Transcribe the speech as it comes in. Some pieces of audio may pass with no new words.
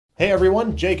Hey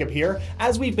everyone, Jacob here.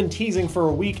 As we've been teasing for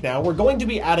a week now, we're going to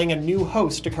be adding a new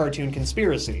host to Cartoon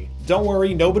Conspiracy. Don't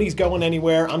worry, nobody's going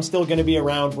anywhere, I'm still gonna be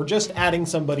around, we're just adding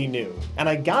somebody new. And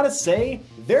I gotta say,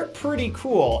 they're pretty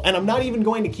cool, and I'm not even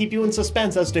going to keep you in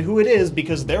suspense as to who it is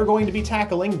because they're going to be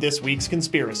tackling this week's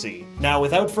conspiracy. Now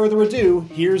without further ado,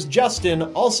 here's Justin,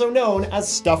 also known as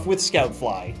Stuff with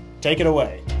Scoutfly. Take it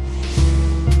away.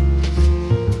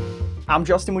 I'm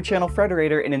Justin with channel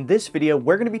Frederator, and in this video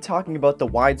we're going to be talking about the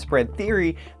widespread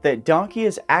theory that Donkey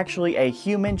is actually a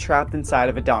human trapped inside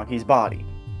of a donkey's body.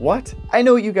 What? I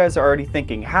know what you guys are already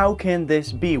thinking, how can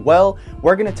this be? Well,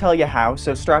 we're going to tell you how,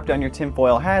 so strap down your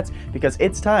tinfoil hats because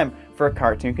it's time for a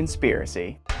cartoon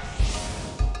conspiracy.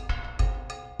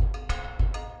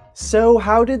 So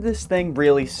how did this thing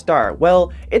really start?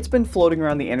 Well, it's been floating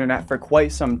around the internet for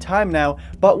quite some time now,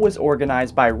 but was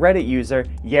organized by Reddit user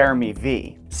Jeremy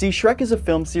V. See, Shrek is a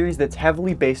film series that's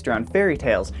heavily based around fairy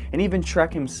tales, and even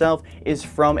Shrek himself is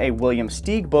from a William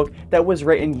Steig book that was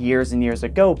written years and years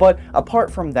ago, but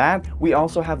apart from that, we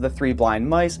also have the three blind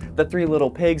mice, the three little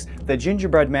pigs, the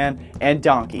gingerbread man, and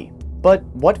Donkey. But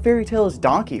what fairy tale is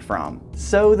Donkey from?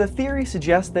 So the theory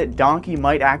suggests that Donkey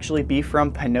might actually be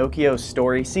from Pinocchio's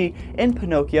story. See, in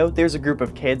Pinocchio, there's a group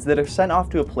of kids that are sent off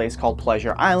to a place called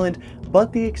Pleasure Island,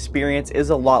 but the experience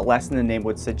is a lot less than the name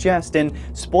would suggest, and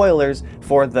spoilers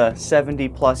for the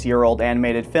 70-plus-year-old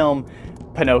animated film,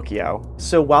 Pinocchio.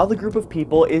 So while the group of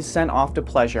people is sent off to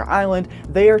Pleasure Island,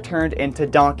 they are turned into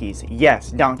donkeys.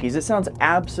 Yes, donkeys. It sounds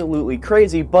absolutely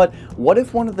crazy, but what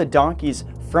if one of the donkeys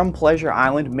from Pleasure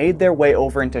Island made their way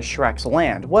over into Shrek's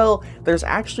land? Well, there's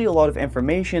actually a lot of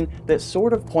information that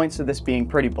sort of points to this being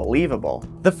pretty believable.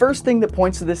 The first thing that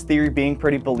points to this theory being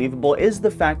pretty believable is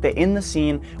the fact that in the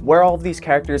scene where all of these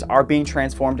characters are being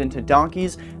transformed into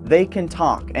donkeys, they can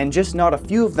talk, and just not a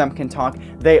few of them can talk,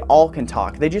 they all can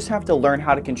talk. They just have to learn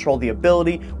how to control the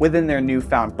ability within their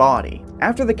newfound body.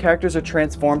 After the characters are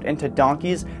transformed into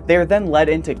donkeys, they are then led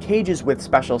into cages with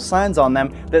special signs on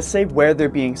them that say where they're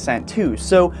being sent to.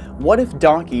 So what if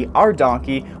Donkey, our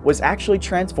donkey, was actually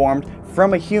transformed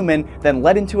from a human, then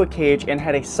led into a cage and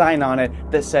had a sign on it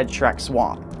that said Shrek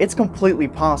Swamp? It's completely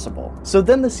possible. So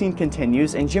then the scene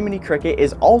continues and Jiminy Cricket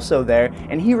is also there,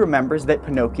 and he remembers that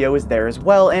Pinocchio is there as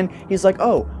well, and he's like,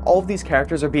 oh, all of these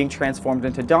characters are being transformed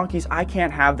into donkeys, I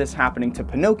can't have this happening to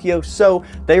Pinocchio. So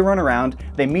they run around,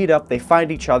 they meet up, they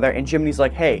find each other, and Jiminy's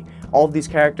like, hey, all of these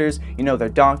characters, you know, they're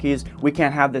donkeys, we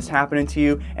can't have this happening to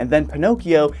you. And then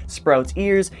Pinocchio sprouts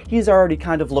ears, he's already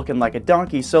kind of looking like a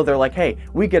donkey, so they're like, hey,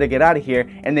 we gotta get out of here,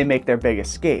 and they make their big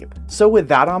escape. So with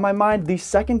that on my mind, the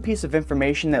second piece of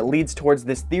information that leads towards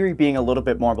this theory being a little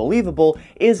bit more believable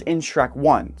is in Shrek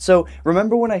 1. So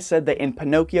remember when I said that in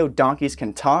Pinocchio donkeys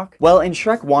can talk? Well, in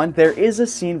Shrek 1, there is a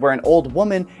scene where an old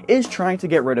woman is trying to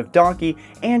get rid of Donkey,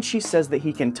 and she says that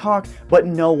he can talk, but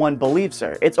no one believes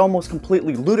her. It's almost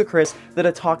completely ludicrous that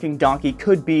a talking donkey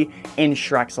could be in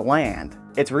Shrek's land.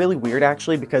 It's really weird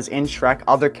actually because in Shrek,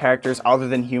 other characters other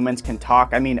than humans can talk.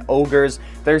 I mean, ogres,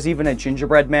 there's even a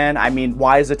gingerbread man. I mean,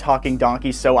 why is a talking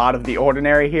donkey so out of the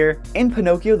ordinary here? In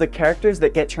Pinocchio, the characters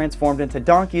that get transformed into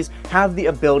donkeys have the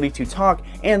ability to talk,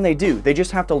 and they do. They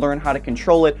just have to learn how to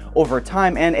control it over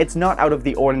time, and it's not out of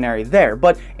the ordinary there.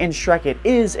 But in Shrek it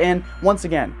is, and once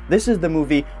again, this is the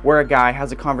movie where a guy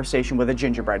has a conversation with a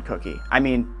gingerbread cookie. I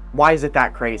mean, why is it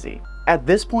that crazy? At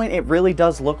this point, it really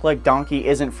does look like Donkey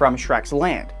isn't from Shrek's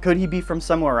land. Could he be from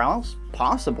somewhere else?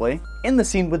 Possibly. In the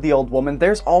scene with the old woman,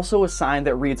 there's also a sign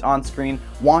that reads on screen,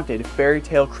 "Wanted, fairy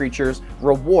tale creatures,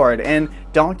 reward," and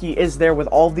Donkey is there with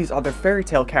all of these other fairy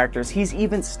tale characters. He's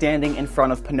even standing in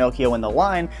front of Pinocchio in the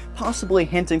line, possibly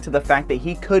hinting to the fact that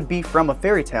he could be from a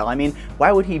fairy tale. I mean,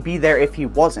 why would he be there if he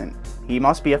wasn't? He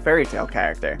must be a fairy tale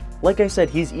character. Like I said,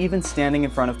 he's even standing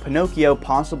in front of Pinocchio,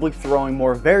 possibly throwing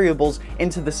more variables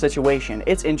into the situation.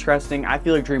 It's interesting. I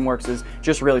feel like DreamWorks is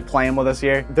just really playing with us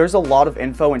here. There's a lot of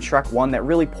info in Shrek 1 that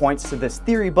really points to this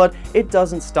theory, but it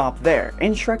doesn't stop there.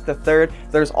 In Shrek the Third,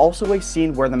 there's also a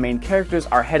scene where the main characters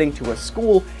are heading to a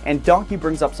school, and Donkey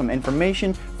brings up some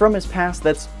information from his past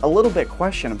that's a little bit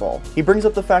questionable. He brings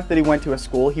up the fact that he went to a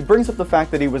school, he brings up the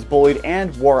fact that he was bullied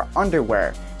and wore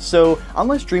underwear. So,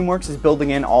 unless DreamWorks is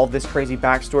building in all of this crazy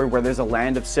backstory where there's a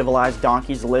land of civilized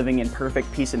donkeys living in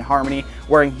perfect peace and harmony,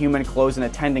 wearing human clothes and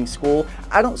attending school,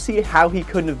 I don't see how he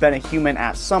couldn't have been a human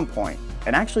at some point.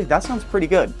 And actually, that sounds pretty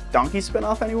good. Donkey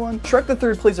spin-off, anyone? Shrek the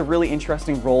Third plays a really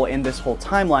interesting role in this whole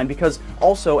timeline because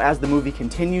also, as the movie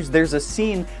continues, there's a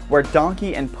scene where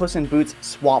Donkey and Puss in Boots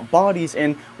swap bodies,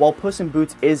 and while Puss in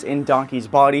Boots is in Donkey's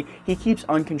body, he keeps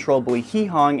uncontrollably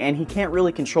hee-hawing and he can't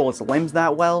really control his limbs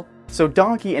that well. So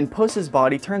Donkey in Puss's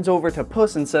body turns over to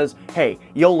Puss and says, hey,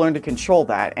 you'll learn to control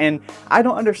that. And I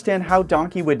don't understand how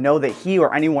Donkey would know that he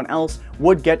or anyone else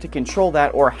would get to control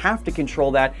that or have to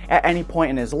control that at any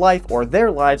point in his life or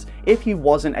their lives if he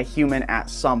wasn't a human at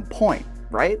some point,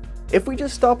 right? If we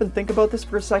just stop and think about this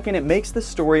for a second, it makes the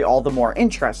story all the more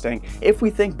interesting. If we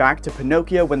think back to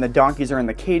Pinocchio when the donkeys are in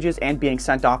the cages and being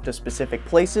sent off to specific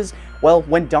places, well,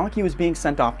 when Donkey was being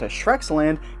sent off to Shrek's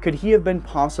land, could he have been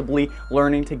possibly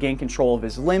learning to gain control of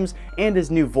his limbs and his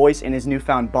new voice in his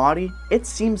newfound body? It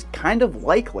seems kind of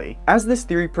likely. As this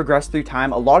theory progressed through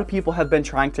time, a lot of people have been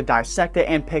trying to dissect it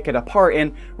and pick it apart,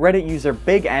 and Reddit user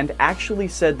Big End actually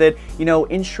said that, you know,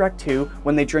 in Shrek 2,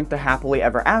 when they drink the happily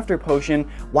ever after potion,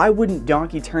 why wouldn't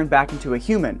Donkey turn back into a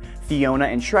human? Fiona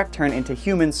and Shrek turn into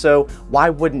humans, so why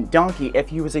wouldn't Donkey if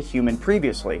he was a human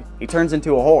previously? He turns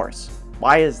into a horse.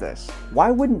 Why is this?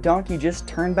 Why wouldn't Donkey just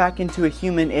turn back into a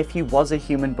human if he was a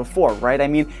human before, right? I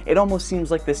mean, it almost seems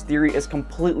like this theory is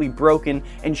completely broken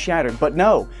and shattered, but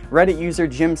no. Reddit user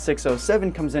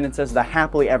Jim607 comes in and says the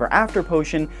happily ever after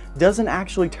potion doesn't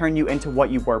actually turn you into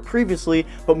what you were previously,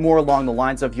 but more along the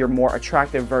lines of your more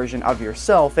attractive version of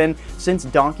yourself, and since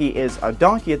Donkey is a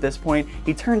donkey at this point,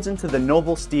 he turns into the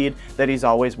noble steed that he's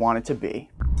always wanted to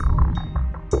be.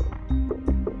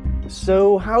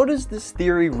 So how does this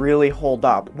theory really hold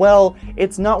up? Well,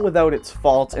 it's not without its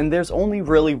faults, and there's only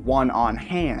really one on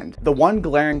hand. The one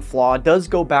glaring flaw does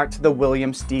go back to the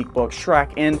William Steig book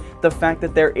Shrek and the fact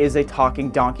that there is a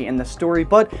talking donkey in the story,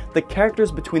 but the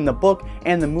characters between the book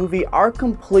and the movie are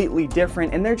completely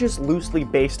different, and they're just loosely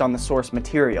based on the source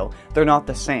material. They're not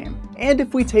the same. And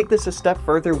if we take this a step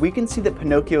further, we can see that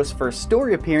Pinocchio's first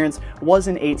story appearance was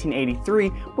in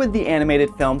 1883, with the animated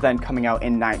film then coming out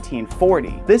in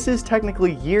 1940. This is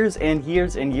technically years and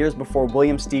years and years before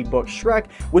William Steig book Shrek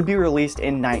would be released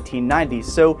in 1990,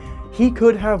 so he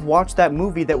could have watched that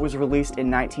movie that was released in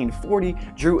 1940,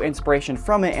 drew inspiration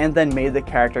from it, and then made the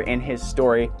character in his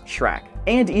story Shrek.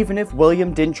 And even if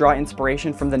William didn't draw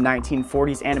inspiration from the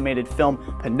 1940s animated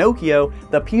film Pinocchio,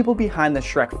 the people behind the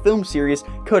Shrek film series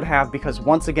could have, because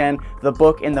once again, the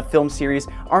book and the film series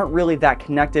aren't really that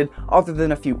connected other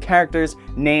than a few characters,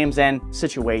 names, and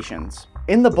situations.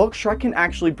 In the book, Shrek can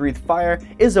actually breathe fire,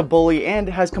 is a bully, and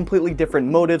has completely different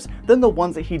motives than the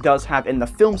ones that he does have in the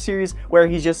film series, where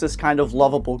he's just this kind of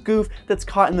lovable goof that's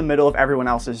caught in the middle of everyone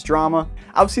else's drama.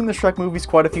 I've seen the Shrek movies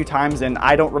quite a few times, and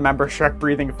I don't remember Shrek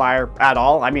breathing fire at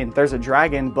all. I mean, there's a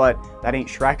dragon, but that ain't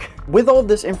Shrek. With all of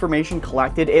this information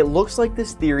collected, it looks like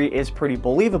this theory is pretty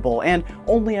believable, and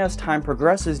only as time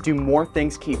progresses do more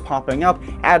things keep popping up,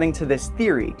 adding to this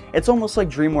theory. It's almost like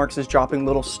DreamWorks is dropping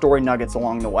little story nuggets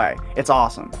along the way. It's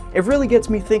awesome. It really gets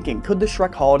me thinking, could the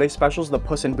Shrek holiday specials, the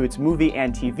Puss in Boots movie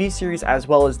and TV series, as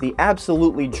well as the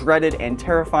absolutely dreaded and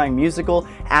terrifying musical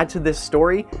add to this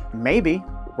story? Maybe.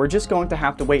 We're just going to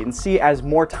have to wait and see as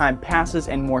more time passes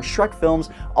and more Shrek films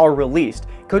are released.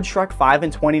 Could Shrek 5 in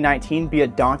 2019 be a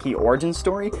donkey origin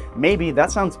story? Maybe.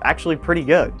 That sounds actually pretty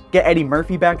good. Get Eddie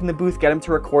Murphy back in the booth, get him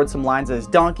to record some lines as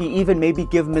Donkey, even maybe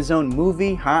give him his own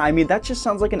movie, huh? I mean, that just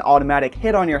sounds like an automatic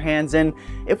hit on your hands, and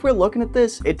if we're looking at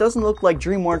this, it doesn't look like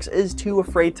DreamWorks is too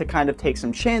afraid to kind of take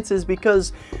some chances,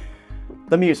 because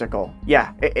the musical,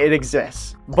 yeah, it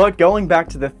exists. But going back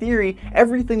to the theory,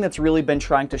 everything that's really been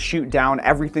trying to shoot down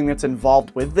everything that's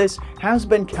involved with this has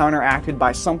been counteracted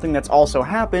by something that's also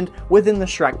happened within the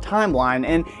Shrek timeline,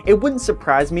 and it wouldn't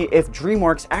surprise me if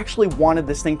DreamWorks actually wanted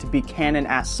this thing to be canon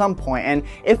at some point, and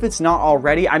if it's not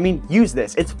already, I mean, use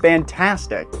this, it's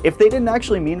fantastic. If they didn't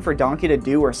actually mean for Donkey to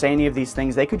do or say any of these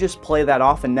things, they could just play that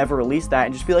off and never release that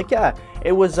and just be like, yeah,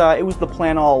 it was the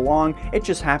plan all along, it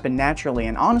just happened naturally,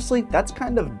 and honestly, that's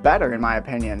kind of better in my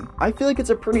opinion. I feel like it's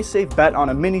a pretty safe bet on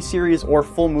a miniseries or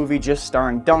full movie just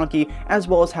starring Donkey, as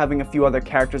well as having a few other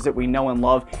characters that we know and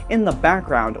love in the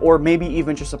background, or maybe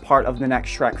even just a part of the next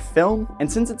Shrek film.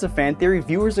 And since it's a fan theory,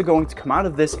 viewers are going to come out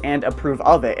of this and approve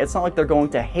of it. It's not like they're going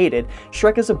to hate it.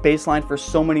 Shrek is a baseline for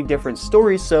so many different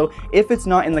stories, so if it's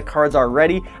not in the cards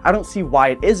already, I don't see why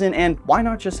it isn't, and why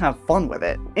not just have fun with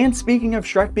it? And speaking of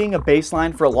Shrek being a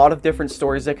baseline for a lot of different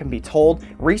stories that can be told,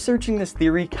 researching this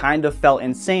theory kind of felt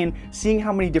insane, seeing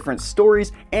how many different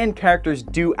stories and characters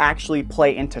do actually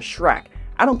play into Shrek.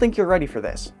 I don't think you're ready for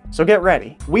this. So get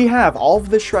ready. We have all of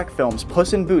the Shrek films,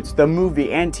 Puss in Boots, the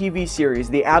movie and TV series,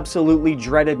 the absolutely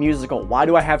dreaded musical. Why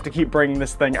do I have to keep bringing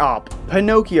this thing up?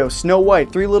 Pinocchio, Snow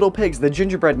White, Three Little Pigs, The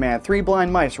Gingerbread Man, Three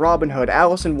Blind Mice, Robin Hood,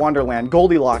 Alice in Wonderland,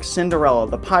 Goldilocks, Cinderella,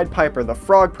 The Pied Piper, The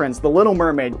Frog Prince, The Little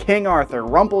Mermaid, King Arthur,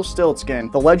 Rumpelstiltskin,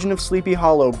 The Legend of Sleepy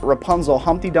Hollow, Rapunzel,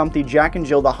 Humpty Dumpty, Jack and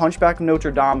Jill, The Hunchback of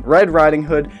Notre Dame, Red Riding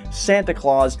Hood, Santa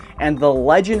Claus, and the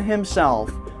legend himself,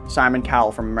 Simon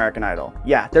Cowell from American Idol.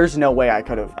 Yeah, there's no way I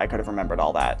could have remembered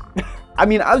all that. I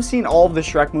mean, I've seen all of the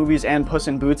Shrek movies and Puss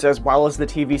in Boots as well as the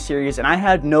TV series, and I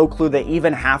had no clue that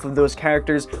even half of those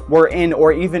characters were in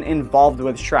or even involved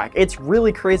with Shrek. It's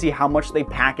really crazy how much they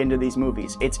pack into these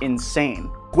movies. It's insane.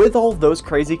 With all of those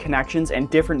crazy connections and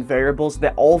different variables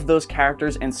that all of those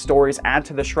characters and stories add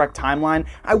to the Shrek timeline,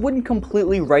 I wouldn't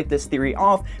completely write this theory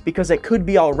off because it could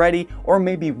be already or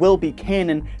maybe will be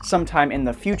canon sometime in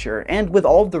the future. And with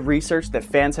all of the research that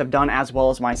fans have done as well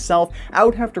as myself, I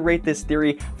would have to rate this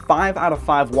theory 5 out of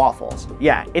 5 waffles.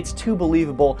 Yeah, it's too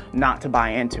believable not to buy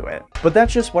into it. But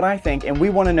that's just what I think, and we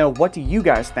want to know, what do you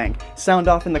guys think? Sound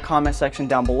off in the comment section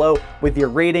down below with your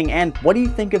rating, and what do you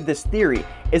think of this theory?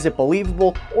 Is it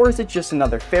believable, or is it just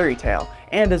another fairy tale?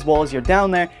 And as well as you're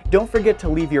down there, don't forget to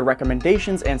leave your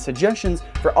recommendations and suggestions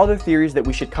for other theories that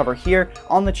we should cover here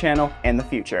on the channel in the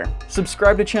future.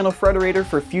 Subscribe to channel Frederator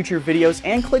for future videos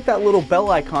and click that little bell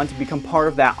icon to become part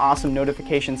of that awesome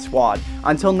notification squad.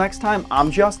 Until next time, I'm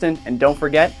Justin, and don't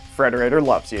forget, Frederator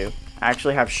loves you. I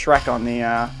actually have Shrek on the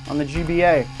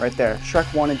GBA right there.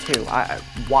 Shrek 1 and 2.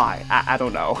 Why? I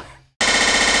don't know.